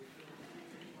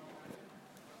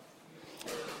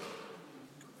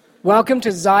Welcome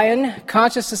to Zion,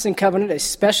 Consciousness and Covenant, a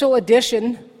special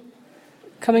edition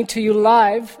coming to you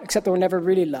live, except that we're never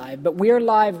really live, but we're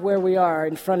live where we are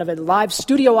in front of a live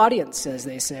studio audience, as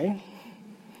they say.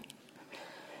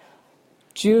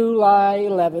 July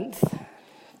 11th,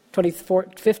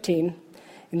 2015,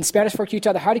 in Spanish Fork,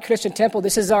 Utah, the Hare Krishna Temple.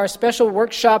 This is our special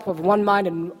workshop of one mind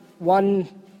and one,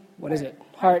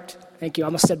 heart. Thank you. I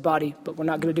almost said body, but we're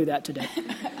not going to do that today.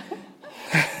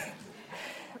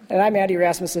 And I'm Andy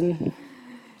Rasmussen.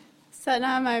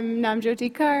 Satnam, I'm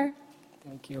Namjoti Kaur.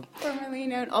 Thank you.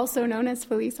 Formerly also known as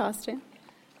Felice Austin.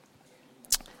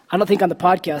 I don't think on the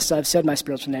podcast I've said my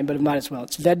spiritual name, but it might as well.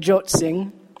 It's Vedjot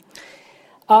Singh.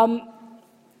 So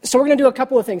we're going to do a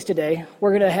couple of things today.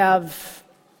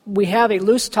 We have a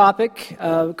loose topic,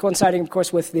 coinciding, of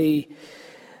course, with the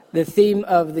theme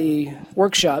of the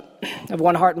workshop of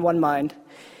one heart and one mind.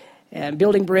 And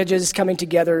building bridges, coming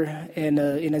together in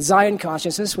a Zion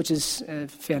consciousness, which is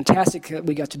fantastic that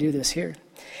we got to do this here.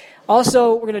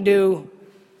 Also, we're going to do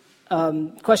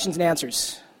questions and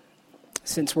answers.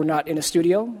 Since we're not in a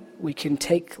studio, we can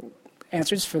take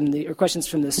questions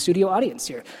from the studio audience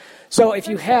here. So if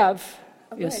you have...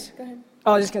 Yes. Go ahead.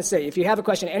 I was just going to say, if you have a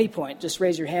question at any point, just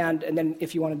raise your hand, and then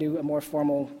if you want to do a more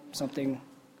formal something...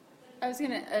 I was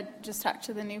going to just talk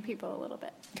to the new people a little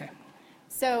bit. Okay.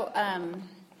 So...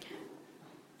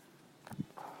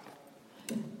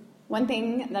 one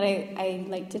thing that I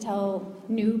like to tell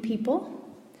new people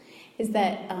is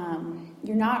that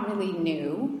you're not really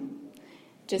new,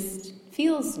 just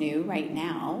feels new right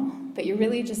now, but you're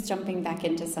really just jumping back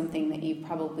into something that you've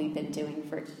probably been doing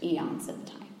for eons of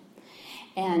time.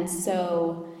 And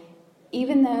so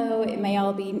even though it may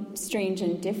all be strange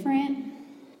and different,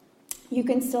 you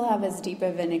can still have as deep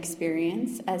of an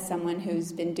experience as someone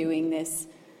who's been doing this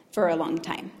for a long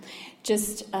time.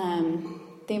 Just...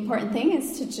 the important thing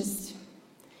is to just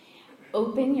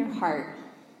open your heart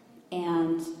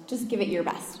and just give it your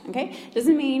best, okay?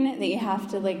 Doesn't mean that you have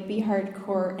to be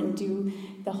hardcore and do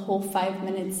the whole 5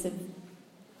 minutes of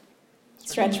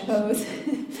stretch pose,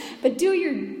 but do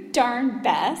your darn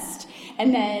best,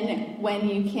 and then when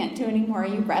you can't do anymore,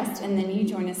 you rest, and then you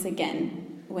join us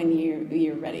again when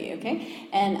you're ready, okay?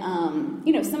 And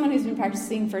someone who's been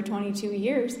practicing for 22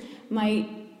 years might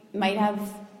have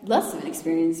less of an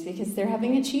experience because they're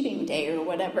having a cheating day or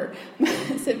whatever.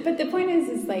 But the point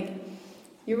is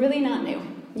you're really not new.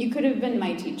 You could have been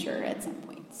my teacher at some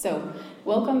point. So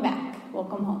welcome back.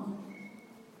 Welcome home.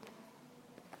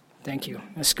 Thank you.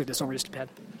 Let's scoot this over just a bit.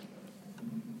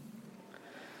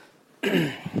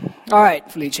 All right,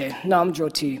 Felice. Nam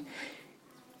Jyoti.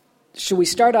 Should we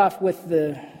start off with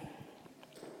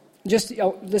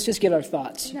let's just get our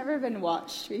thoughts. I've never been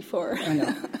watched before. I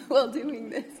know. While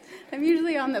doing this. I'm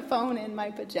usually on the phone in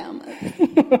my pajamas.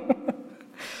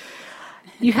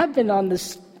 You have been on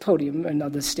this podium and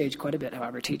on this stage quite a bit,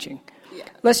 however, teaching. Yeah.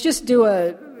 Let's just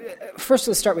first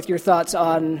let's start with your thoughts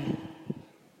on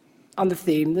the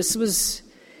theme. This was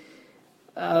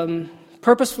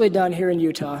purposefully done here in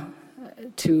Utah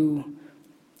to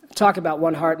talk about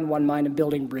one heart and one mind and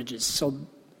building bridges. So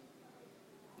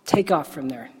take off from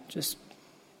there. Just...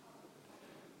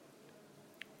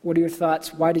 what are your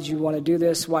thoughts? Why did you want to do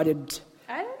this? Why did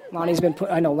Lonnie's been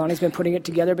putting it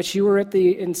together, but you were at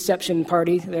the inception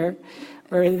party there,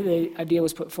 where the idea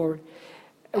was put forward.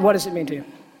 What does it mean to you?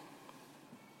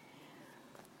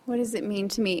 What does it mean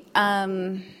to me?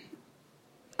 Oh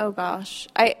gosh,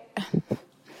 I'm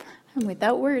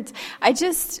without words. I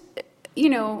just,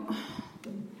 here,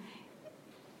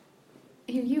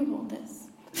 you hold this.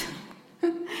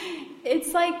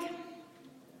 It's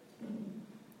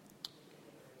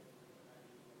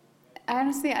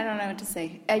honestly, I don't know what to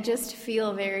say. I just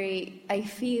feel that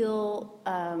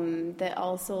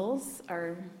all souls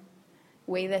are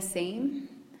way the same,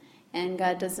 and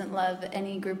God doesn't love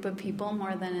any group of people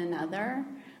more than another.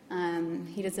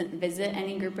 He doesn't visit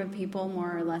any group of people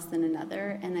more or less than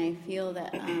another, and I feel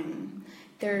that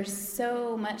there's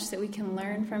so much that we can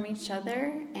learn from each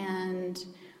other, and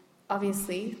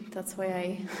obviously that's why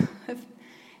I have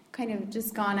kind of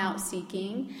just gone out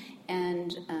seeking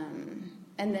and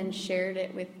then shared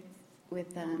it with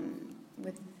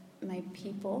my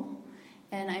people,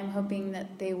 and I'm hoping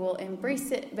that they will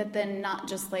embrace it, but then not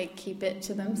just keep it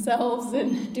to themselves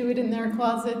and do it in their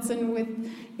closets and with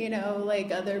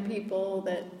other people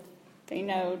that they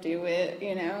know do it.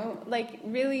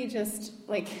 Really just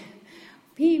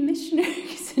be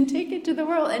missionaries and take it to the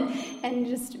world and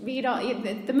just meet all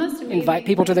the most amazing. Invite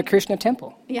people to the Krishna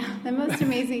temple. Yeah, the most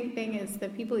amazing thing is the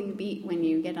people you meet when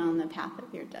you get on the path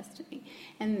of your destiny,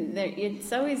 and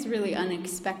it's always really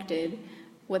unexpected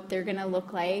what they're going to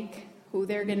look like, who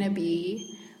they're going to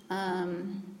be,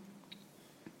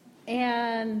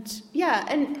 And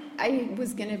I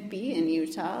was going to be in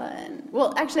Utah. And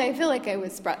well, actually, I feel like I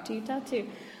was brought to Utah to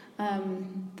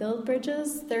build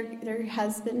bridges. There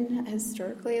has been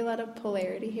historically a lot of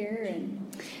polarity here.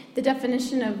 And the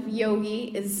definition of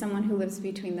yogi is someone who lives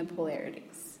between the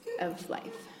polarities of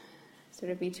life,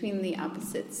 sort of between the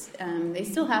opposites. They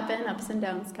still happen, ups and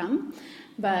downs come,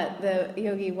 but the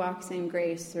yogi walks in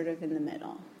grace sort of in the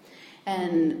middle.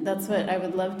 And that's what I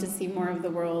would love to see more of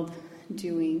the world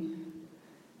doing.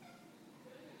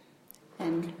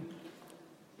 And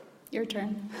your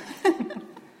turn.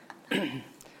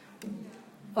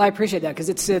 Well, I appreciate that because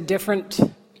it's a different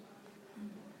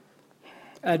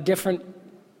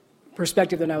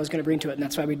perspective than I was going to bring to it, and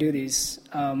that's why we do these.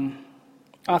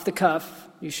 Off the cuff,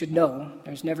 you should know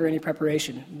there's never any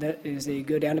preparation. That is a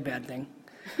good and a bad thing.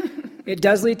 It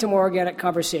does lead to more organic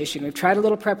conversation. We've tried a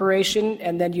little preparation,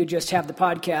 and then you just have the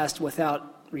podcast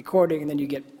without recording, and then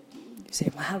you say,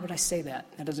 well, how would I say that?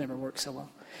 That doesn't ever work so well.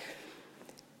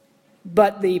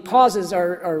 But the pauses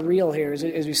are real here as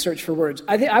we search for words.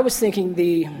 I was thinking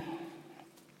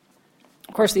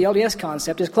of course, the LDS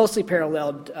concept is closely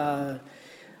paralleled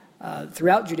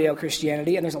throughout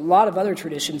Judeo-Christianity, and there's a lot of other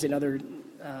traditions in other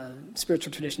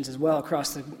spiritual traditions as well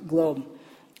across the globe,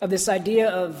 of this idea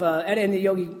of, and in the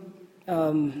yogi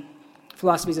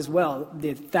philosophies as well,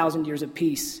 the 1,000 years of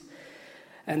peace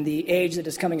and the age that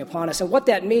is coming upon us, and what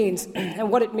that means,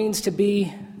 and what it means to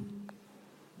be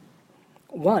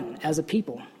one as a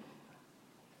people,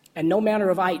 and no manner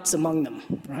of ites among them,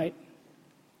 right?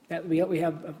 That we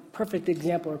have a perfect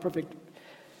example, or a perfect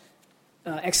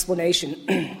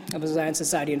explanation of a Zion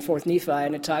society in 4th Nephi,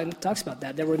 and it talks about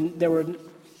that. There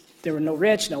were no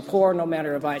rich, no poor, no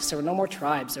manner of ites. There were no more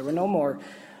tribes. There were no more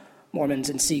Mormons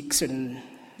and Sikhs and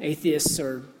atheists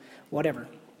or whatever.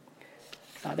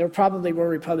 There probably were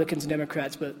Republicans and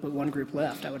Democrats, but one group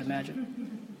left, I would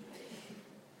imagine.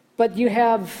 But you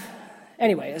have,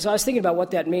 anyway, so I was thinking about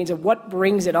what that means and what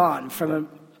brings it on from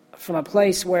a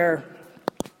place where,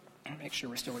 make sure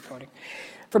we're still recording,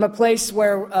 from a place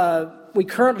where we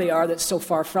currently are that's so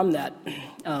far from that,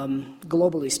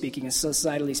 globally speaking and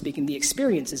societally speaking. The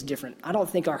experience is different. I don't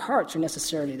think our hearts are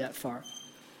necessarily that far.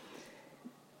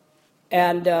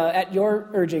 And at your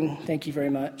urging, thank you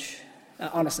very much.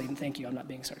 Honestly, thank you. I'm not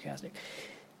being sarcastic.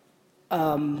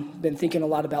 Been thinking a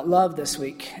lot about love this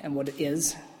week and what it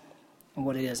is and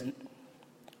what it isn't.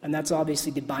 And that's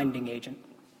obviously the binding agent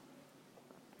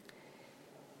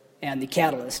and the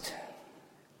catalyst.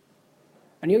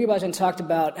 And Yogi Bhajan talked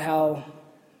about how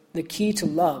the key to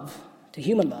love, to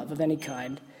human love of any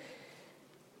kind,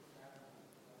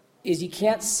 is you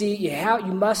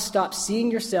must stop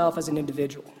seeing yourself as an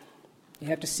individual. You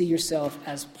have to see yourself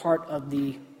as part of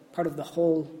the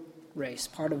whole race,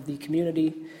 part of the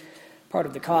community, part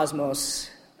of the cosmos,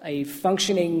 a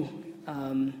functioning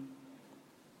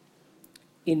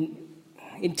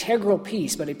integral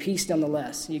piece, but a piece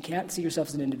nonetheless. You can't see yourself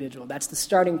as an individual. That's the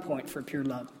starting point for pure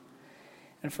love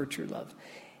and for true love.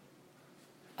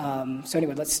 So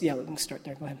anyway, let's start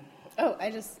there. Go ahead. Oh,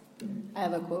 I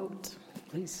have a quote.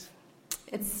 Please.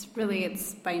 It's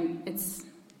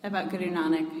about Guru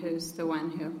Nanak, who's the one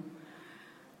who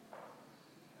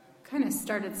kind of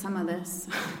started some of this.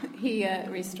 He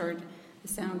restored the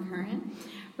sound current.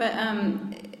 But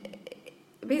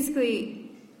basically,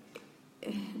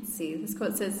 let's see, this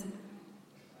quote says,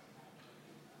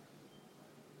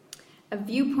 a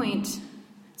viewpoint.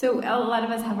 So a lot of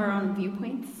us have our own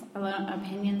viewpoints, a lot of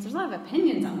opinions. There's a lot of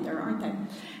opinions out there, aren't there?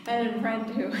 I had a friend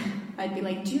who I'd be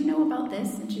like, do you know about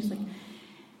this? And she's like,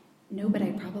 no, but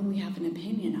I probably have an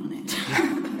opinion on it.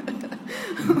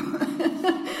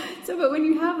 But when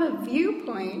you have a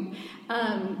viewpoint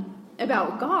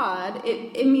about God,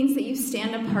 it means that you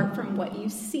stand apart from what you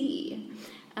see.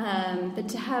 But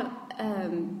to have,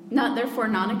 not therefore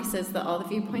Nanak says that all the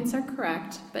viewpoints are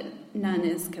correct, but none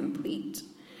is complete.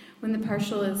 When the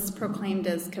partial is proclaimed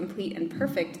as complete and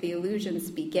perfect, the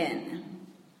illusions begin.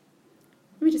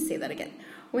 Let me just say that again.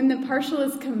 When the partial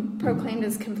is proclaimed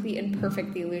as complete and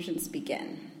perfect, the illusions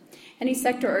begin. Any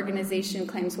sect or organization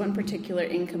claims one particular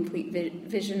incomplete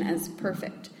vision as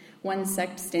perfect. One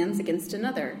sect stands against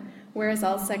another, whereas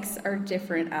all sects are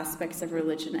different aspects of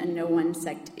religion, and no one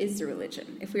sect is a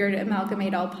religion. If we are to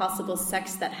amalgamate all possible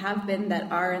sects that have been,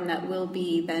 that are, and that will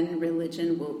be, then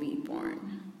religion will be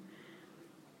born.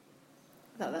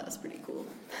 I thought that was pretty cool.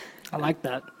 I like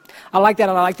that,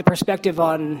 and I like the perspective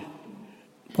on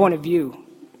point of view.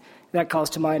 That calls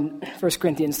to mind 1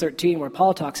 Corinthians 13, where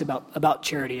Paul talks about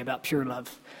charity, about pure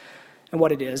love, and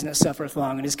what it is, and it suffereth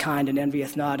long, and is kind, and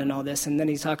envieth not, and all this. And then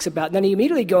he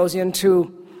immediately goes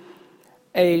into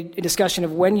a discussion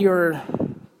of when you're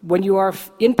when you are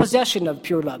in possession of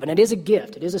pure love, and it is a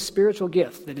gift, it is a spiritual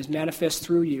gift that is manifest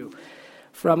through you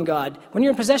from God, when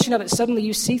you're in possession of it, suddenly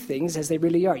you see things as they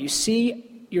really are. You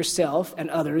see yourself and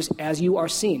others as you are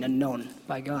seen and known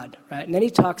by God, right? And then he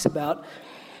talks about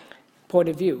point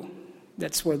of view.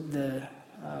 That's where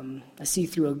I see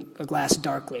through a glass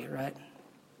darkly, right?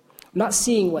 I'm not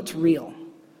seeing what's real.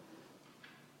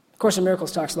 Of Course in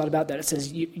Miracles talks a lot about that. It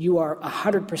says you are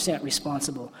 100%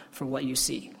 responsible for what you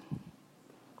see.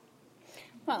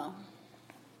 Well,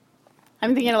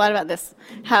 I'm thinking a lot about this.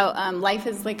 How life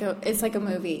is like a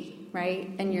movie, right?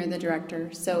 And you're the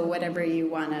director. So whatever you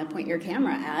want to point your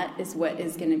camera at is what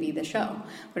is going to be the show.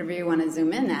 Whatever you want to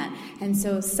zoom in at. And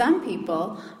so some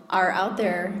people are out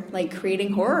there like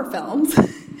creating horror films,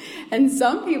 and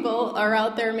some people are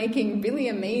out there making really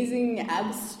amazing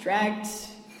abstract.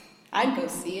 I'd go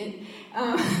see it.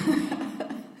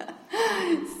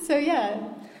 So yeah.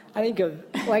 I think of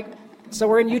so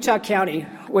we're in Utah County,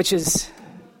 which is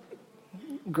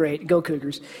great. Go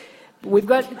Cougars.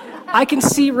 I can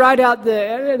see right out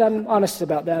and I'm honest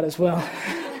about that as well.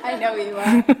 I know you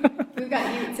are. We've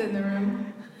got Utes in the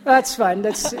room. That's fine.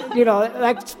 That's,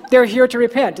 they're here to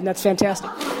repent, and that's fantastic.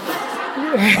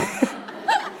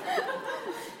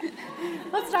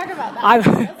 Let's talk about that. Let's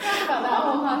talk about that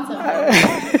whole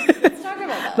concept. Let's talk about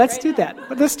that. Let's do that.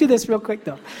 But let's do this real quick,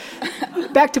 though.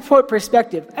 Back to port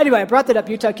perspective. Anyway, I brought that up,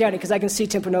 Utah County, because I can see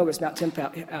Timpanogos, Mount Temp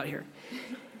out here.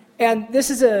 And this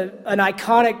is an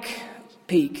iconic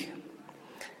peak.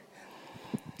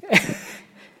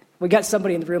 We got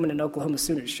somebody in the room in an Oklahoma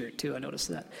Sooners shirt, too. I noticed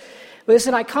that. But it's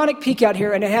an iconic peak out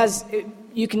here, and it has,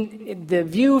 the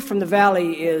view from the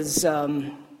valley is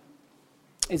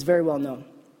very well known.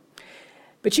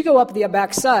 But you go up the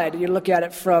backside, and you look at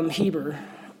it from Heber,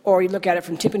 or you look at it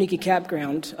from Tipaniki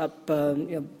Campground up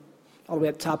all the way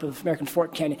up top of American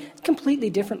Fork Canyon. It's completely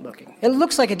different looking. It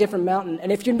looks like a different mountain,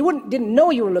 and if you didn't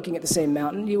know you were looking at the same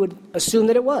mountain, you would assume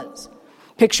that it was.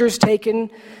 Pictures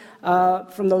taken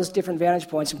from those different vantage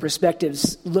points and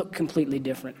perspectives look completely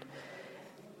different.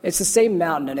 It's the same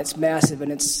mountain, and it's massive,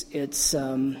 and it's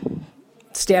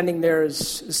standing there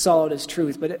as solid as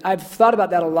truth. But I've thought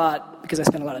about that a lot because I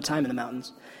spend a lot of time in the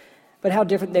mountains. But how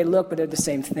different they look, but they're the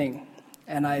same thing.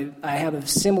 And I have a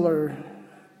similar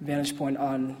vantage point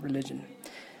on religion.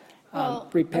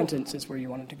 Repentance is where you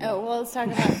wanted to go. Oh, well, let's talk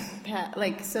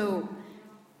about, so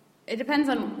it depends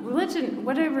on religion,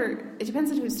 it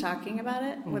depends on who's talking about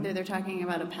it, whether they're talking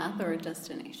about a path or a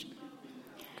destination.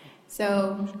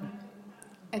 So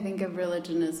I think of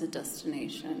religion as a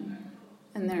destination,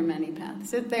 and there are many paths.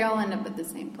 So they all end up at the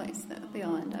same place, though. They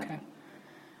all end up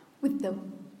with the...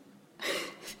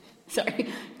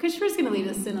 Sorry. Christopher's going to lead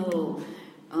us in a little...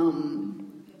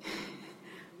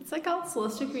 It's like called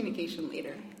celestial communication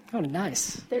later. Oh,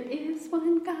 nice. There is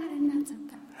one God, and that's a...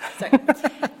 Sorry.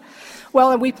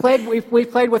 Well, and we played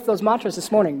with those mantras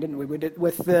this morning, didn't we? We did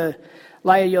with the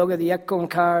Laya Yoga, the Ek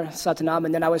Onkar Satanam,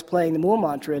 and then I was playing the Mool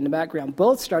mantra in the background,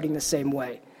 both starting the same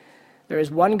way. There is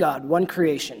one God, one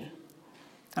creation,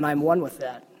 and I'm one with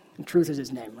that. And truth is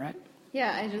his name, right?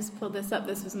 Yeah, I just pulled this up.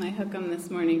 This was my hookum this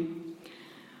morning.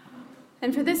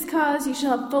 And for this cause you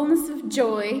shall have fullness of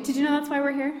joy. Did you know that's why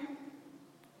we're here?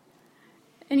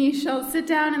 And you shall sit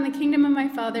down in the kingdom of my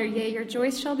Father. Yea, your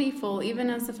joy shall be full, even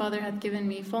as the Father hath given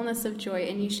me fullness of joy.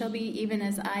 And you shall be even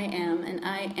as I am, and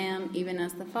I am even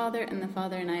as the Father, and the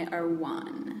Father and I are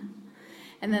one.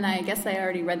 And then I guess I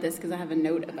already read this because I have a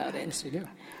note about it. Yes, you do.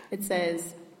 It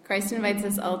says, Christ invites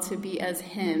us all to be as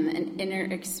him, an inner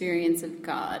experience of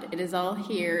God. It is all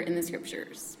here in the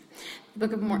scriptures. The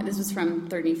Book of Mormon, this was from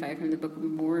 35 from the Book of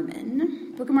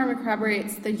Mormon. The Book of Mormon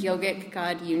corroborates the yogic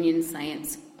God union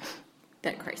science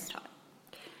that Christ taught.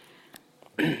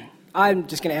 I'm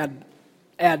just going to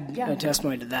add a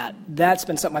testimony to that. That's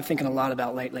been something I'm thinking a lot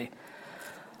about lately.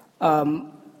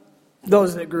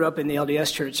 Those that grew up in the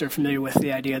LDS Church are familiar with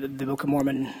the idea that the Book of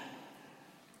Mormon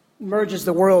merges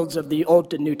the worlds of the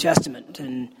Old and New Testament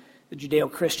and the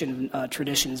Judeo-Christian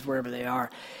traditions wherever they are.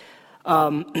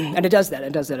 And it does that.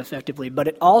 It does that effectively. But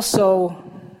it also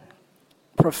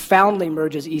profoundly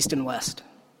merges East and West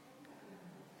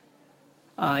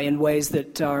in ways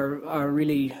that are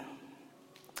really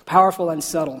powerful and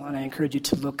subtle, and I encourage you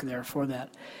to look there for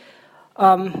that.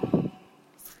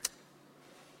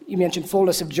 You mentioned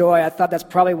fullness of joy. I thought that's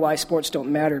probably why sports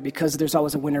don't matter, because there's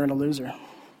always a winner and a loser.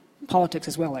 Politics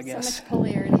as well, I guess. So much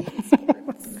polarity in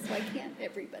sports. Why can't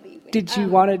everybody win? Did you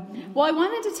want to... Well, I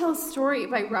wanted to tell a story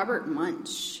by Robert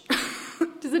Munch.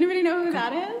 Does anybody know who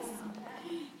that is?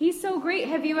 He's so great.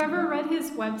 Have you ever read his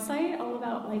website, all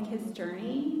about like his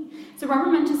journey? So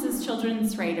Robert Munch is his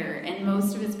children's writer, and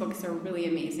most of his books are really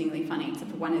amazingly funny,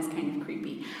 except for one is kind of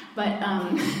creepy. But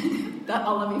that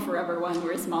I'll Love You Forever one,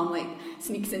 where his mom like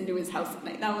sneaks into his house at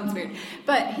night. That one's weird.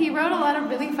 But he wrote a lot of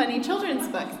really funny children's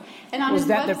books. And on his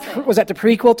website, was that the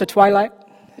prequel to Twilight?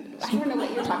 I don't know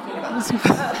what you're talking about.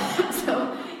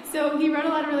 So he wrote a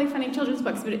lot of really funny children's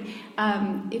books, but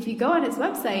if you go on his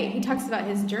website, he talks about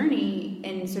his journey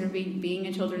in sort of being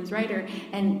a children's writer,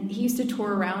 and he used to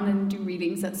tour around and do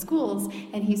readings at schools,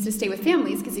 and he used to stay with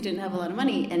families because he didn't have a lot of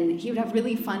money, and he would have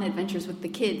really fun adventures with the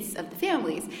kids of the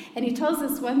families. And he tells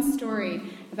this one story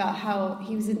about how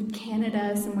he was in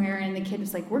Canada somewhere, and the kid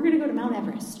was like, we're going to go to Mount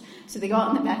Everest. So they go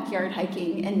out in the backyard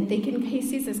hiking, and he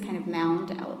sees this kind of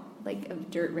mound out like of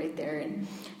dirt right there, and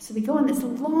so they go on this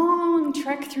long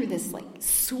trek through this like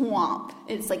swamp.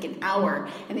 It's like an hour,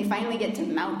 and they finally get to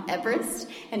Mount Everest,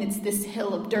 and it's this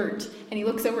hill of dirt, and he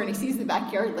looks over and he sees the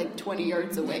backyard like 20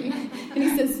 yards away, and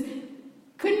he says,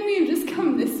 couldn't we have just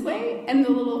come this way? And the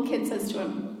little kid says to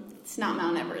him, it's not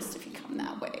Mount Everest if you come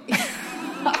that way.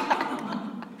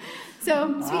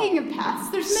 So speaking of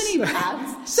paths, there's many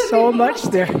paths. So much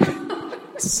there.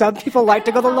 Some people like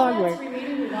to go the long way.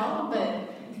 Related at all, but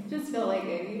just feel like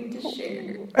you just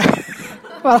share.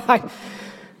 Well,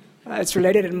 it's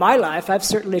related in my life. I've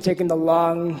certainly taken the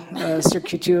long,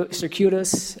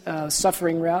 circuitous,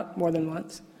 suffering route more than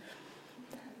once.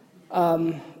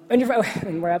 And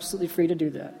we're absolutely free to do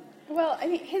that. Well, I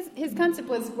mean, his concept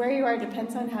was where you are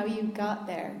depends on how you got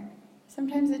there.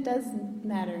 Sometimes it does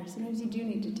matter. Sometimes you do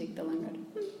need to take the long road.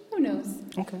 Who knows?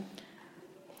 Okay.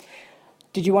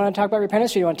 Did you want to talk about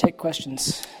repentance, or do you want to take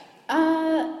questions?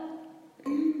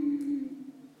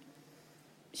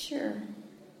 Sure.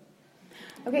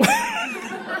 Okay.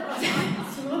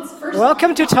 So let's first.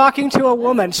 Welcome to Talking to a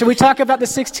Woman. Should we talk about the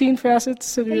 16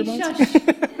 facets of your life? Shush.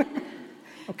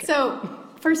 Okay. So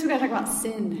first, we got to talk about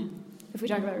sin. If we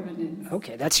talk about repentance.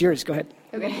 Okay, that's yours. Go ahead.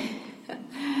 Okay.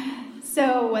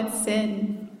 So what's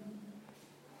sin?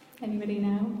 Anybody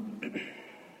know?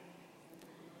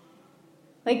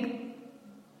 Like,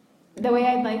 the way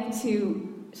I'd like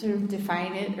to sort of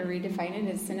define it or redefine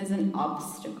it is sin is an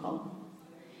obstacle.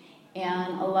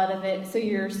 And a lot of it, so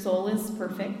your soul is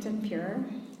perfect and pure,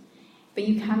 but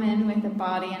you come in with a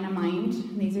body and a mind,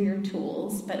 and these are your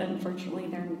tools, but unfortunately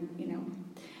they're,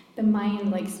 the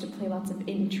mind likes to play lots of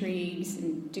intrigues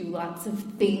and do lots of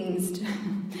things.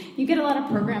 You get a lot of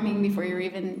programming before you're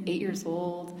even 8 years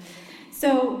old.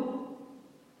 So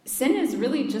sin is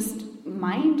really just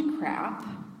mind crap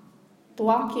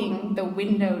blocking the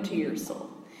window to your soul.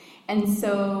 And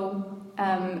so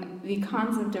the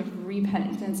concept of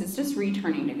repentance is just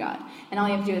returning to God. And all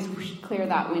you have to do is clear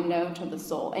that window to the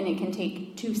soul. And it can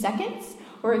take 2 seconds,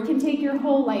 or it can take your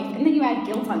whole life. And then you add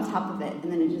guilt on top of it,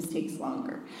 and then it just takes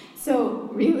longer. So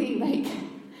really,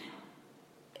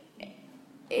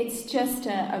 it's just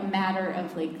a matter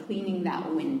of, cleaning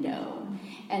that window.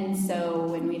 And so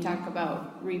when we talk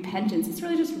about repentance, it's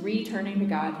really just returning to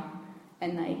God.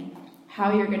 And,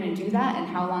 how you're going to do that and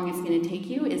how long it's going to take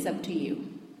you is up to you.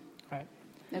 Right.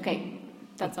 Okay,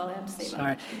 that's all I have to say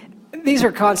about it. These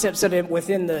are concepts that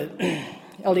within the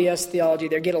LDS theology,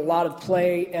 they get a lot of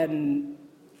play,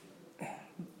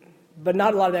 but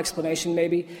not a lot of explanation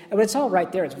maybe. But it's all right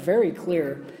there. It's very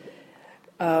clear.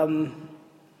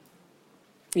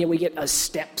 We get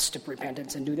steps to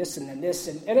repentance and do this and then this.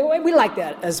 And we like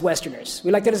that as Westerners.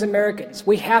 We like that as Americans.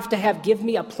 We have to give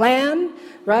me a plan,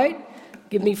 right?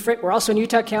 We're also in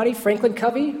Utah County, Franklin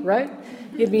Covey, right?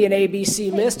 Give me an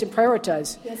ABC list and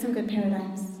prioritize. He has some good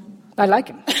paradigms. I like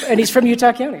him. And he's from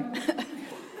Utah County.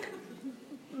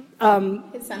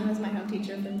 His son was my home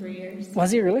teacher for 3 years.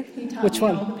 Was he really? He taught Which me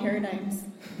one? all the paradigms.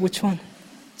 Which one?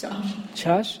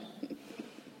 Josh?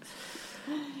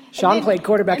 Sean played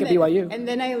quarterback at BYU. And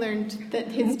then I learned that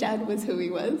his dad was who he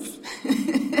was.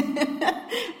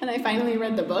 And I finally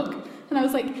read the book. And I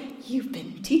was like, you've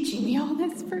been teaching me all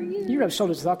this for years. You rub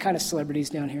shoulders with all kind of celebrities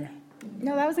down here.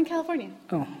 No, that was in California.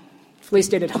 Oh. Felice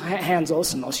dated Hans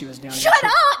Olsen while she was down here. Shut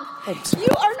up! You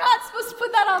are not supposed to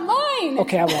put that online.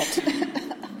 Okay, I won't.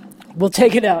 We'll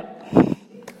take it out.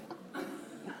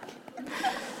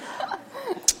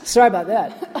 Sorry about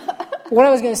that. What I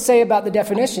was going to say about the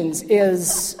definitions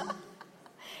is...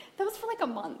 That was for a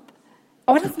month.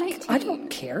 Oh, I don't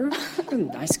care. I'm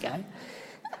a nice guy.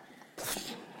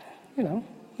 You've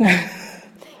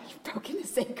broken a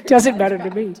sacred Doesn't matter to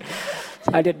me.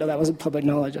 I didn't know that wasn't public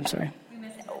knowledge. I'm sorry.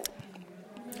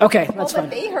 Okay, that's fine.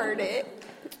 But they heard it.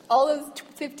 All those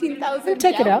 15,000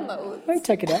 take it out. downloads. I can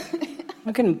take it out.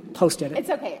 I can post it. It's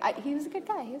okay. He was a good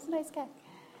guy. He was a nice guy.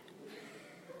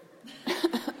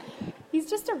 He's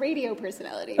just a radio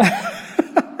personality.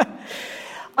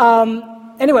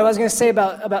 Anyway, what I was going to say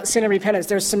about sin and repentance,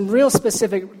 there's some real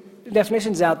specific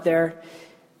definitions out there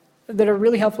that are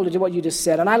really helpful to do what you just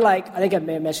said. And I think I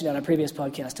may have mentioned it on a previous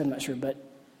podcast, I'm not sure, but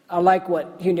I like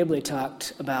what Hugh Nibley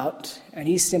talked about, and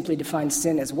he simply defines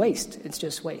sin as waste. It's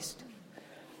just waste.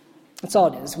 That's all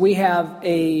it is. We have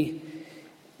a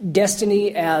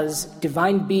destiny as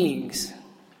divine beings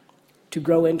to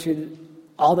grow into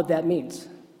all that means.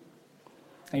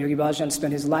 And Yogi Bhajan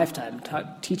spent his lifetime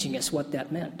teaching us what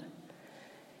that meant.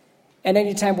 And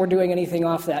anytime we're doing anything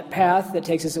off that path that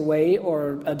takes us away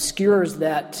or obscures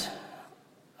that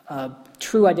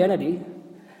true identity,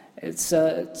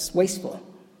 it's wasteful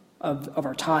of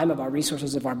our time, of our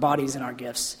resources, of our bodies and our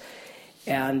gifts.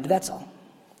 And that's all.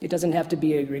 It doesn't have to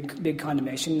be a big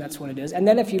condemnation. That's what it is. And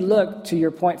then if you look, to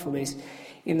your point, Felice,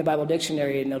 in the Bible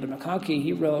Dictionary in Elder McConkie,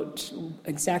 he wrote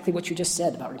exactly what you just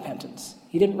said about repentance.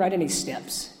 He didn't write any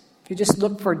steps. If you just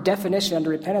look for a definition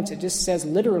under repentance, it just says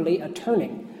literally a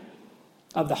turning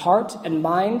of the heart and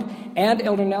mind. And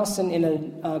Elder Nelson,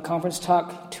 in a conference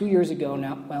talk 2 years ago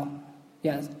now,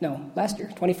 last year,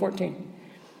 2014,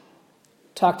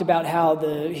 talked about how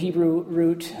the Hebrew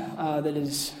root that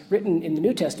is written in the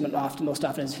New Testament most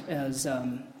often as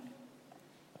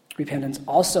repentance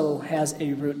also has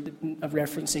a root of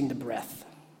referencing the breath.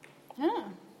 Oh.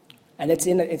 And it's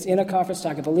in a conference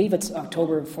talk. I believe it's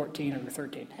October 14 or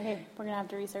 13. Okay, we're going to have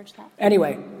to research that.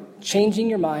 Anyway, changing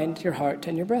your mind, your heart,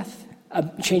 and your breath.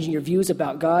 Changing your views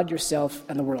about God, yourself,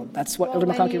 and the world. That's what Elder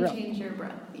McConkie wrote. When you change your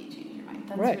breath, you change your mind.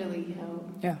 That's right. Really how...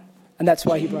 Yeah, and that's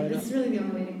why he brought it up. It's really the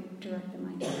only way to direct the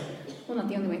mind. Well, not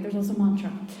the only way. There's also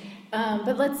mantra.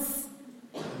 But let's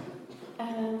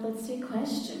take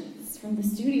questions from the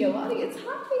studio audience.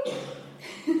 Hi.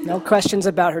 No questions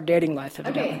about her dating life,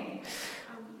 evidently. Okay.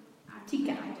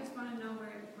 Tika. I just want to know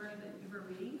where you were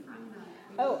reading from.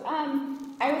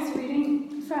 I was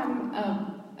reading from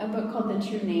a book called The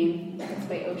True Name. It's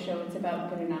by Osho. It's about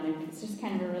Guru Nanak. It's just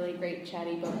kind of a really great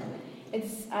chatty book.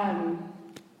 It's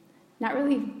not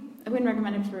really, I wouldn't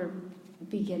recommend it for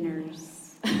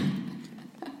beginners.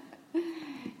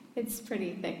 It's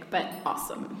pretty thick, but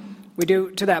awesome. We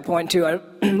do, to that point, too. A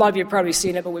lot of you have probably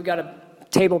seen it, but we've got a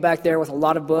table back there with a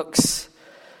lot of books.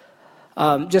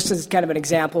 Just as kind of an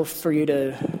example for you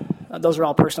to... those are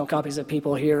all personal copies of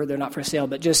people here. They're not for sale,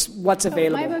 but just what's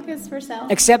available. My book is for sale.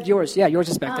 Except yours. Yeah, yours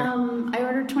is back there. I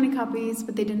ordered 20 copies,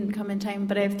 but they didn't come in time.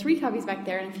 But I have 3 copies back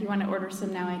there, and if you want to order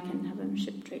some now, I can have them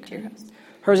shipped straight to your house.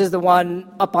 Hers is the one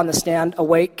up on the stand,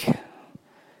 Awake,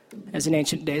 as in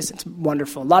ancient days. It's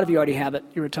wonderful. A lot of you already have it.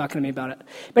 You were talking to me about it.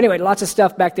 But anyway, lots of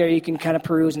stuff back there you can kind of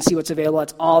peruse and see what's available.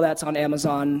 That's on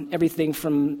Amazon. Everything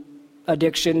from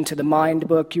addiction to the mind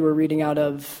book you were reading out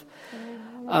of,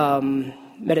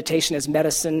 meditation as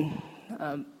medicine,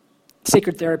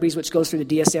 sacred therapies, which goes through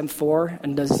the DSM-4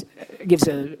 and gives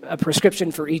a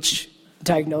prescription for each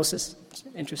diagnosis. It's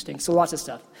interesting. So lots of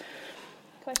stuff.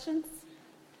 Questions?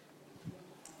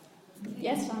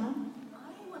 Yes, Shauna?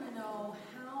 I want to know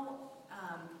how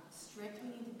strict we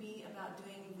need to be about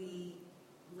doing the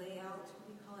layout, what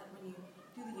do you call it, when you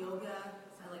do the yoga.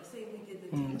 So like say we did the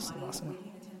 10 bodies, awesome.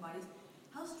 waking the 10 bodies.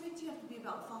 How strict do you have to be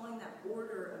about following that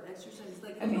order of exercises?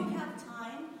 Like if Okay. you don't have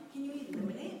time, can you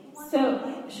eliminate one? So,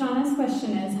 Shauna's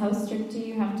question is, how strict do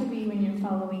you have to be when you're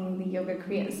following the yoga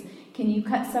kriyas? Can you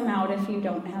cut some out if you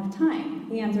don't have time?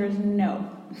 The answer is no.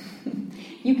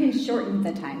 You can shorten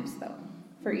the times, though,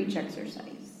 for each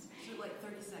exercise. So like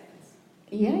 30 seconds.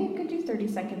 Yeah, you could do 30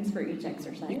 seconds for each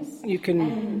exercise. You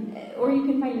can... Or you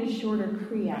can find a shorter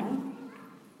kriya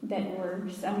that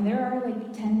works. There are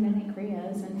like 10-minute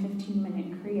kriyas and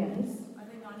 15-minute kriyas. Are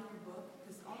they not in your book?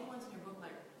 Because all the ones in your book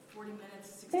like 40 minutes,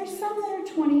 60 There's minutes. some that are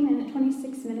 20 minutes,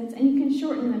 26 minutes, and you can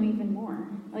shorten them even more.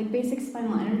 Like Basic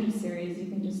Spinal Energy Series, you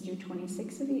can just do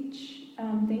 26 of each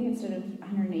thing instead of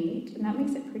 108, and that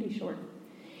makes it pretty short.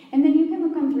 And then you can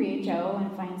look on 3HO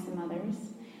and find some others.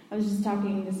 I was just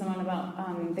talking to someone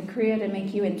about the kriya to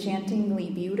make you enchantingly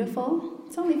beautiful.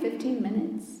 It's only 15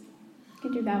 minutes. You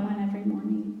can do that one every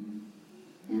morning.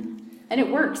 Yeah. And it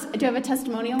works. Do you have a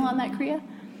testimonial on that kriya?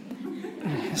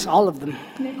 It's all of them.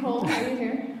 Nicole, are you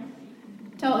here?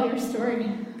 Tell your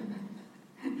story.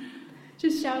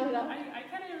 Just shout it out. I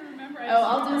can't even remember. I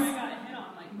got hit on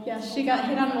multiple Yeah, she got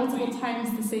hit on multiple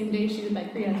times the same day she did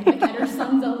that kriya. Like at her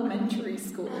son's elementary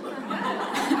school.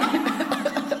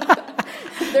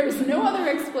 There's no other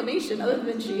explanation other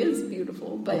than she is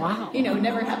beautiful, but Wow.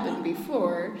 Never happened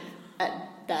before at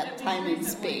that time and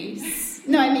space.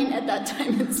 No, I mean at that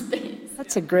time and space.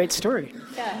 That's a great story.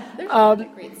 Yeah, there's a lot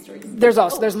of great stories. There's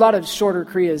a lot of shorter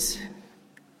kriyas.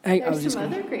 There's some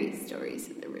other great stories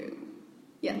in the room.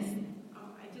 Yes.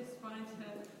 I just wanted to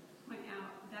point out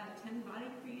that 10 body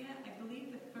kriya, I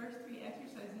believe the first 3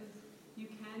 exercises you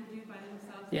can do by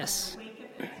themselves. Yes. Wake-up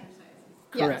exercises.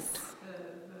 Correct. Yes.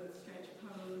 The stretch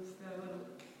pose,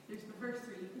 there's the first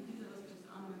 3. You can do those just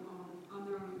on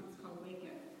their own. It's called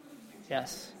wake-up exercises.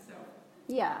 Yes. So,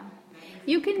 Yeah.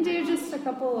 You can do just a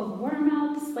couple of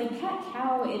warm-ups. Like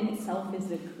cat-cow in itself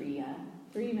is a kriya.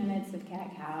 3 minutes of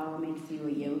cat-cow makes you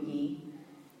a yogi.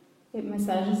 It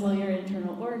massages all your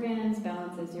internal organs,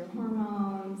 balances your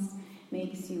hormones,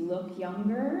 makes you look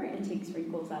younger, and takes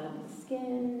wrinkles out of the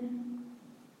skin.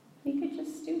 You could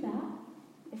just do that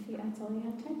if that's all you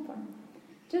have time for.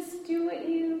 Just do what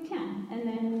you can, and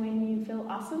then when you feel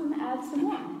awesome, add some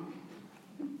more.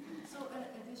 So, an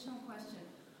additional question.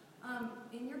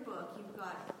 In your book, you've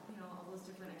got, all those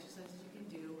different exercises you can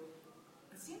do.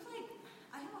 It seems like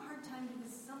I have a hard time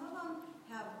because some of them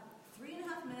have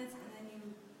 3.5 minutes, and then you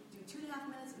do 2.5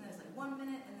 minutes, and then it's like 1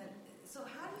 minute, and then. So,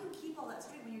 how do you keep all that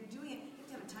straight when you're doing it? You have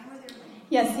to have a timer there.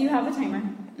 Yes, you have a timer,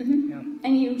 Yeah.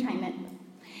 and you time it.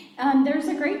 There's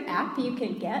a great app you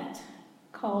can get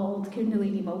called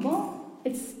Kundalini Mobile.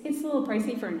 It's a little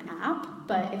pricey for an app,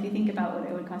 but if you think about what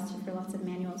it would cost you for lots of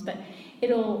manuals, but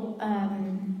it'll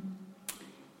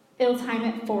time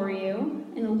it for you,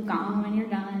 and it'll gong when you're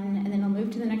done, and then it'll move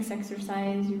to the next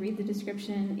exercise. You read the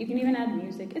description. You can even add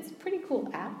music. It's a pretty cool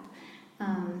app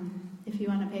if you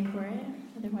want to pay for it.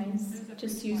 Otherwise,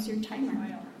 just use your timer.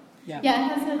 Yeah. Yeah,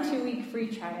 it has a 2-week free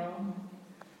trial.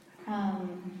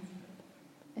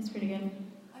 It's pretty good.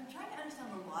 I'm trying to understand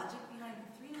the logic behind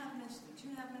 3.5 minutes,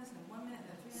 2.5 minutes, and 1 minute,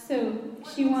 and 3.5 minutes.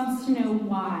 So she wants to know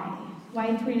why.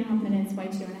 Why 3.5 minutes? Why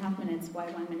 2.5 minutes? Why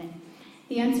 1 minute?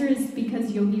 The answer is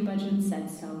because Yogi Bhajan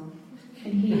said so.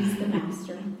 And he's the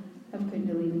master of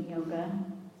Kundalini Yoga.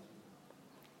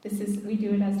 We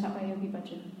do it as taught by Yogi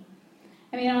Bhajan.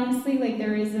 I mean, honestly,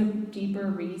 there is a deeper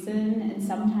reason, and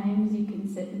sometimes you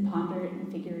can sit and ponder it and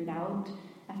figure it out.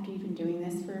 After you've been doing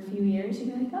this for a few years,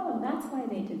 you'll be like, oh, that's why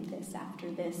they did this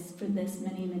after this for this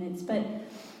many minutes. But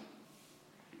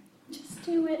just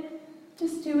do it.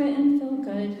 Just do it and feel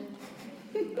good.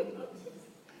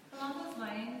 Along those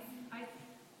lines,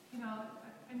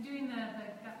 I'm doing the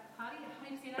Gapati. How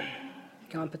do you say that?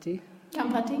 Kampati.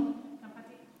 Kampati.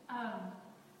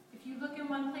 If you look in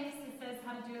one place, it says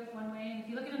how to do it one way, and if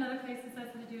you look in another place, it says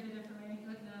how to do it a different way. And if you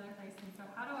look in another place, and so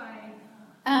how do I?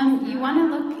 You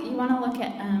want to look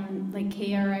at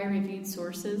KRI reviewed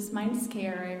sources. Mine's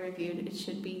KRI reviewed. It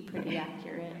should be pretty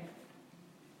accurate.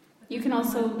 You can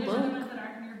also There's look. other ones that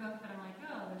aren't in your book that I'm like,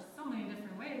 oh, there's so many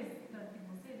different ways that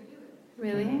people say to do it.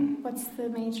 Really? What's the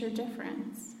major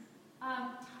difference?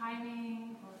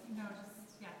 Timing, or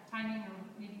timing, or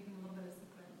maybe even a little bit of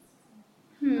sequence.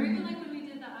 Or even when we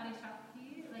did the Adi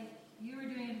Shakti, you were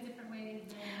doing it a different way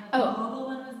than the global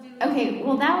one was doing. Okay,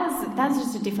 well that's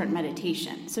just a different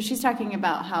meditation. So she's talking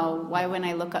about why when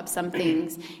I look up some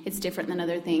things, it's different than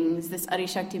other things. This Adi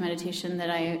Shakti meditation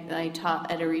that I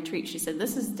taught at a retreat, she said,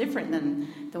 this is different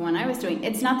than the one I was doing.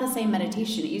 It's not the same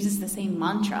meditation. It uses the same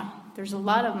mantra. There's a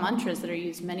lot of mantras that are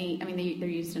used they're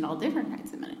used in all different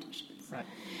kinds of meditations. Right.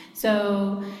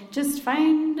 So just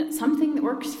find something that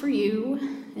works for you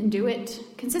and do it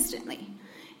consistently.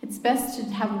 It's best to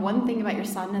have one thing about your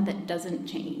sadhana that doesn't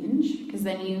change, because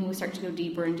then you start to go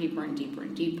deeper and deeper and deeper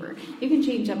and deeper. You can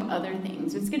change up other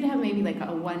things. It's good to have maybe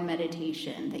a one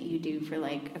meditation that you do for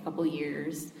a couple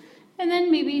years, and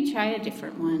then maybe try a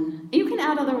different one. You can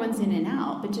add other ones in and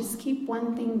out, but just keep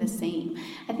one thing the same.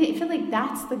 I feel like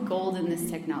that's the gold in this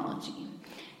technology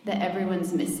that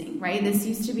everyone's missing, right? This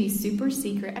used to be super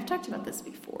secret. I've talked about this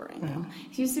before, I know.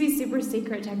 Mm-hmm. It used to be super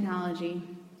secret technology.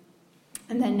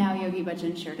 And then now Yogi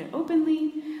Bhajan shared it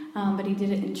openly, but he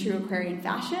did it in true Aquarian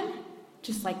fashion,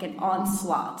 just like an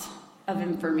onslaught of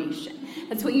information.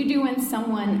 That's what you do when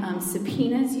someone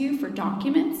subpoenas you for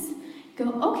documents. Go,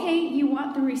 okay, you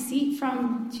want the receipt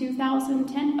from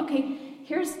 2010? Okay,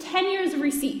 here's 10 years of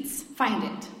receipts. Find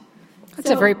it.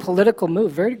 That's a very political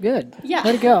move. Very good. Yeah.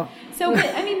 Way to go. So,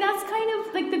 that's kind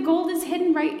of the gold is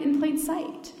hidden right in plain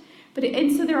sight.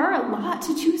 And so there are a lot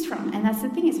to choose from, and that's the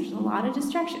thing is there's a lot of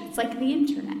distraction. It's like the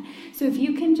internet. So if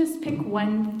you can just pick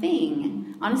one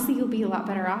thing, honestly, you'll be a lot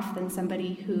better off than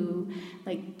somebody who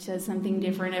does something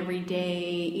different every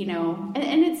day,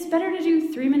 And it's better to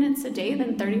do 3 minutes a day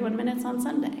than 31 minutes on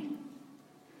Sunday.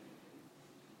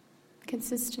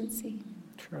 Consistency.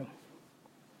 True.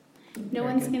 No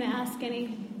Very one's good. going to ask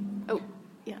any. Oh,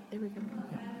 yeah, there we go. And so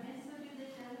do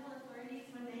the general authorities,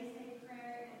 when they say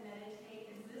prayer and meditate,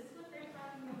 is this what they're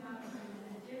talking about, or is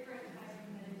it a different type of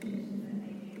meditation that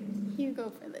they do? You go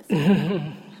for this.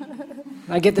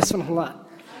 I get this one a lot.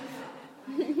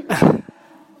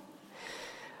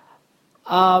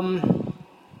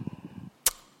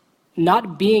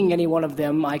 Not being any one of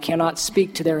them, I cannot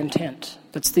speak to their intent.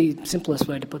 That's the simplest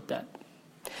way to put that.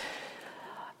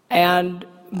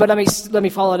 But let me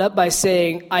follow it up by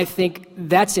saying I think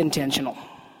that's intentional.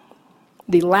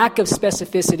 The lack of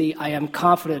specificity, I am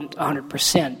confident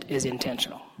 100% is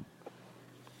intentional.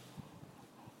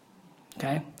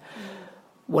 Okay?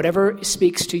 Whatever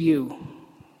speaks to you.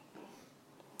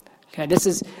 Okay,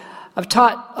 I've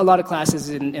taught a lot of classes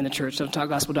in the church. I've taught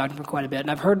gospel doctrine for quite a bit,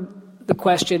 and I've heard the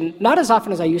question, not as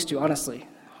often as I used to, honestly.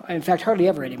 In fact, hardly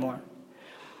ever anymore.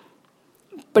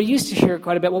 But I used to hear it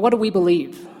quite a bit, well, what do we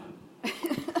believe?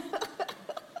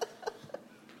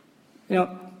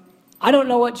 I don't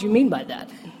know what you mean by that.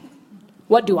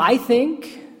 What do I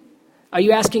think? Are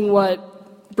you asking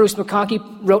what Bruce McConkie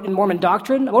wrote in Mormon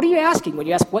Doctrine? What are you asking when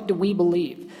you ask, what do we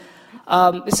believe?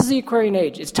 This is the Aquarian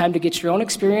age. It's time to get your own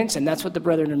experience, and that's what the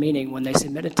brethren are meaning when they say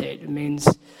meditate. It means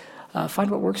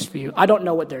find what works for you. I don't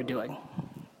know what they're doing.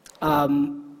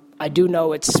 I do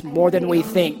know it's more than we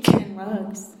think.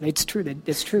 It's true.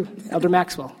 It's true. Elder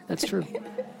Maxwell, that's true.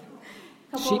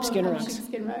 Sheepskin rugs.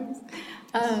 Sheepskin rugs.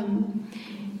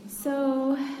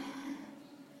 So,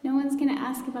 no one's going to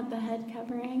ask about the head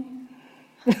covering?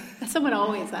 Someone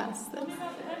always asks this. Tell me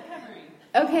about the head covering.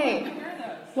 Okay.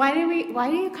 Why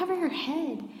do you cover your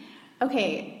head?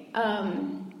 Okay.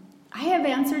 I have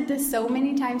answered this so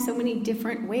many times, so many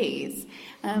different ways.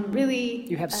 Really.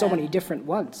 You have so many different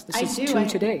ones. This is two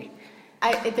today.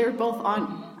 They're both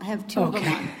on. I have two of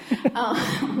them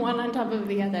on. One on top of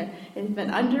the other. It's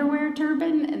an underwear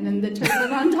turban and then the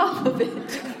turban on top of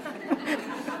it.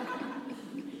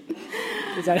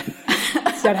 Is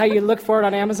that how you look for it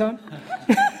on Amazon?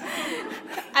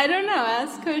 I don't know.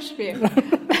 Ask Kushbir.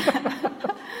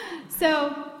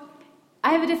 So,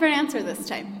 I have a different answer this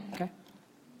time. Okay.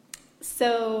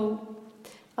 So,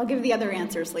 I'll give the other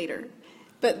answers later.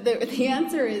 But the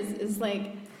answer is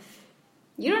like,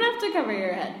 you don't have to cover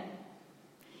your head.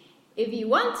 If you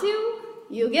want to,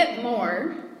 you'll get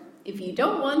more. If you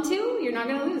don't want to, you're not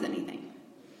going to lose anything.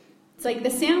 It's like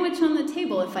the sandwich on the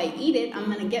table. If I eat it, I'm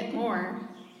going to get more.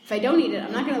 If I don't eat it,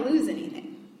 I'm not going to lose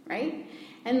anything, right?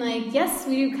 And like, yes,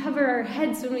 we do cover our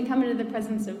heads when we come into the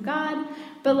presence of God,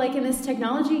 but like in this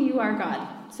technology, you are God.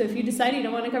 So if you decide you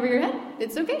don't want to cover your head,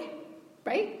 it's okay,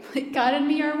 right? Like God and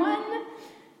me are one,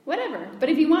 whatever. But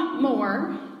if you want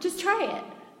more, just try it.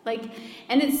 Like,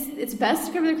 and it's best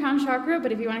to cover the crown chakra,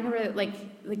 but if you want to cover it,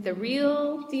 like the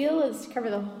real deal is to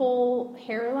cover the whole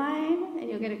hairline, and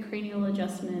you'll get a cranial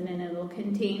adjustment, and it'll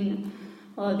contain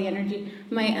all of the energy.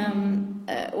 My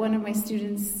one of my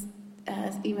students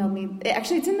emailed me.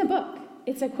 Actually, it's in the book.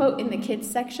 It's a quote in the kids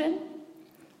section.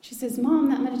 She says, "Mom,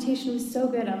 that meditation was so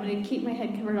good. I'm going to keep my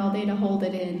head covered all day to hold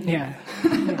it in." Yeah.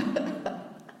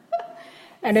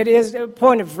 And it is a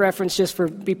point of reference just for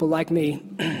people like me.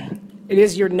 It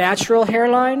is your natural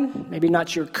hairline, maybe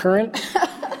not your current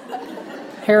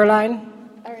hairline.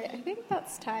 All right, I think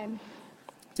that's time.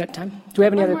 Is that time? Do we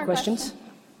have any One other more questions? question.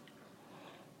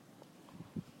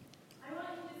 I want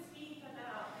you to speak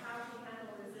about how to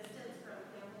handle resistance from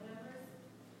family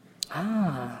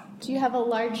members. Do you have a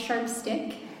large, sharp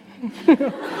stick?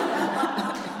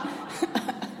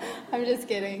 I'm just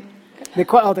kidding. The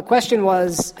question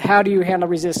was, how do you handle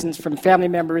resistance from family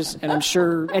members? And I'm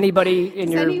sure anybody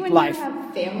in your life. Does anyone here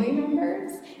have family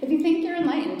members? If you think you're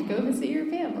enlightened, go visit your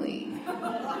family.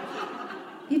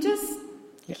 You just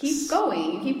keep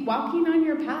going. You keep walking on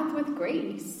your path with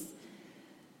grace.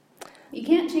 You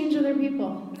can't change other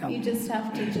people. No. You just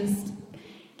have to just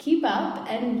keep up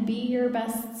and be your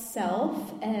best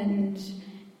self and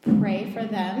pray for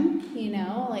them,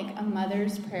 like a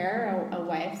mother's prayer, a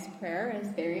wife's prayer is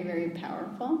very, very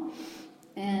powerful.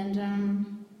 And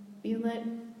you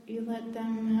let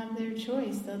them have their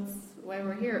choice. That's why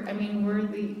we're here. I mean,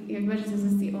 Yogis says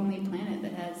it's the only planet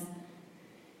that has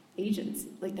agents,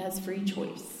 that has free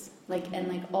choice.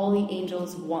 And all the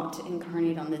angels want to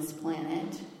incarnate on this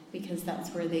planet because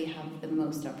that's where they have the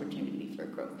most opportunity for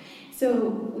growth. So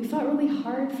we fought really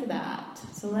hard for that.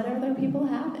 So let other people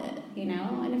have it,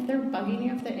 And if they're bugging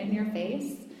you, if they're in your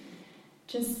face,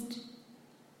 just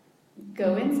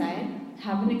go inside,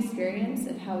 have an experience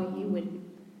of how you would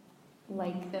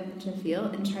like them to feel,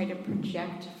 and try to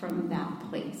project from that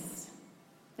place.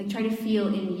 Try to feel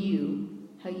in you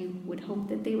how you would hope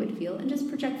that they would feel, and just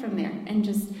project from there, and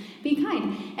just be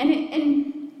kind.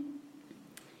 And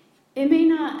it may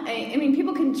not,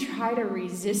 people can try to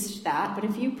resist that, but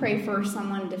if you pray for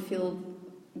someone to feel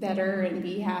better and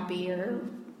be happier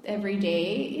every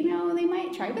day, they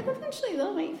might try, but eventually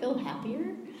they might feel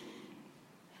happier.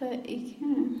 But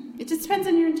it just depends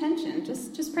on your intention.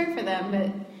 Just pray for them,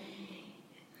 but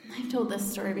I've told this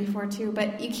story before too,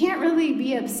 but you can't really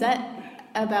be upset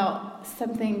about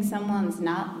something someone's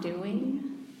not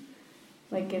doing.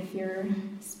 Like if your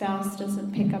spouse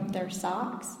doesn't pick up their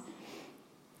socks.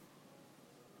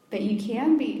 But you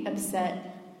can be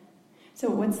upset. So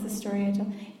what's the story I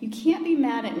tell? You can't be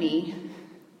mad at me,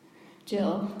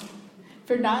 Jill,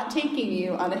 for not taking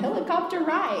you on a helicopter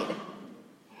ride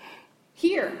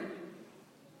here.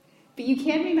 But you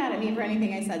can't be mad at me for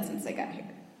anything I said since I got here.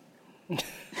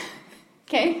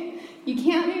 Okay? You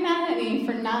can't be mad at me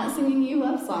for not singing you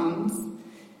love songs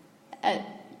at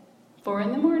 4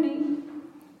 a.m.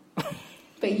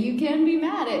 But you can be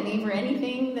mad at me for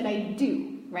anything that I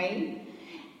do, right?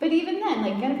 But even then,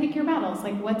 like, you gotta pick your battles.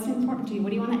 Like, what's important to you? What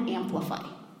do you want to amplify?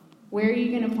 Where are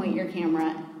you gonna point your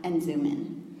camera and zoom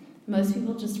in? Most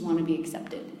people just want to be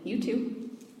accepted. You too.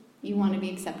 You want to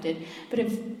be accepted. But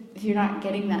if you're not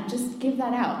getting that, just give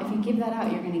that out. If you give that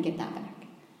out, you're gonna get that back.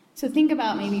 So think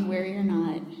about maybe where you're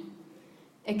not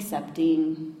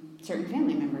accepting certain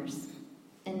family members.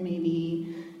 And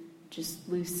maybe just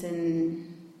wiggle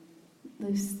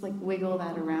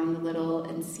that around a little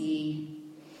and see,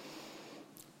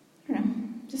 I don't know,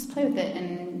 just play with it.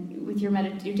 And with your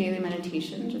daily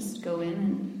meditation, just go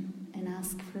in and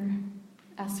ask for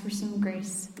some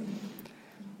grace.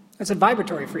 It's a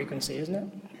vibratory frequency, isn't it?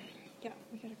 Yeah,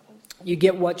 we gotta close. You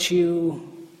get what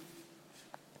you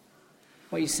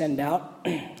send out.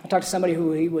 I talked to somebody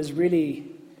who he was really,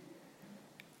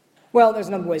 well, there's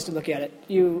a number of ways to look at it.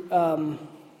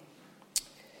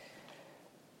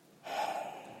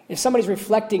 If somebody's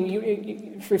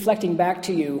reflecting back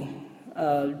to you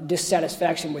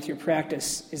dissatisfaction with your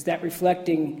practice, is that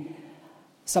reflecting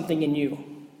something in you?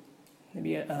 Maybe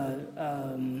you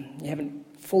haven't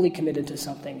fully committed to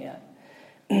something yet.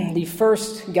 The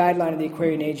first guideline of the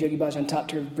Aquarian Age, Yogi Bhajan taught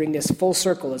to bring this full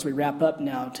circle as we wrap up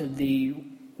now to the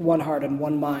one heart and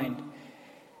one mind,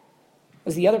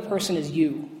 was the other person is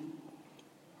you.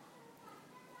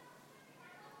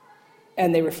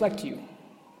 And they reflect you.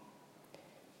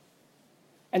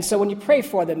 And so when you pray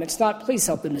for them, it's not, please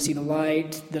help them to see the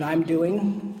light that I'm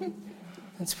doing.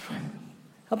 It's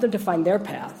help them to find their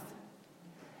path.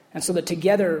 And so that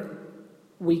together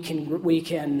we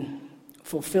can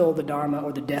fulfill the dharma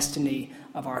or the destiny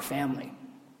of our family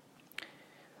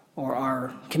or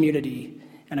our community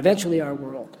and eventually our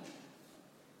world.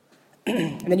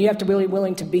 And then you have to be really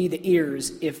willing to be the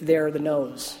ears if they're the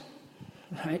nose,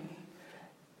 right?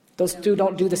 Those two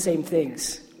don't do the same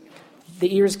things.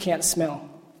 The ears can't smell.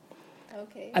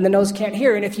 Okay. And the nose can't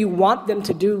hear. And if you want them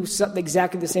to do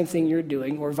exactly the same thing you're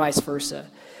doing, or vice versa,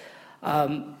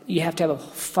 you have to have a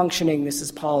functioning, this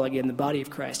is Paul again, the body of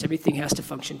Christ. Everything has to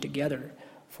function together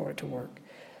for it to work.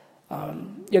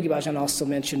 Yogi Bhajan also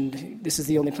mentioned this is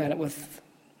the only planet with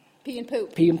Pee and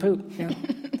poop. Pee and poop, yeah.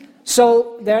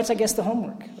 So that's, I guess, the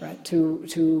homework, right?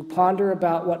 To ponder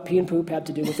about what pee and poop had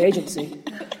to do with agency.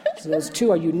 So those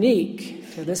two are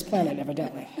unique to this planet,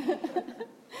 evidently.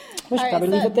 We should probably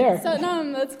leave it there.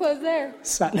 Satnam, let's close there.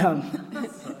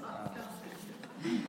 Satnam.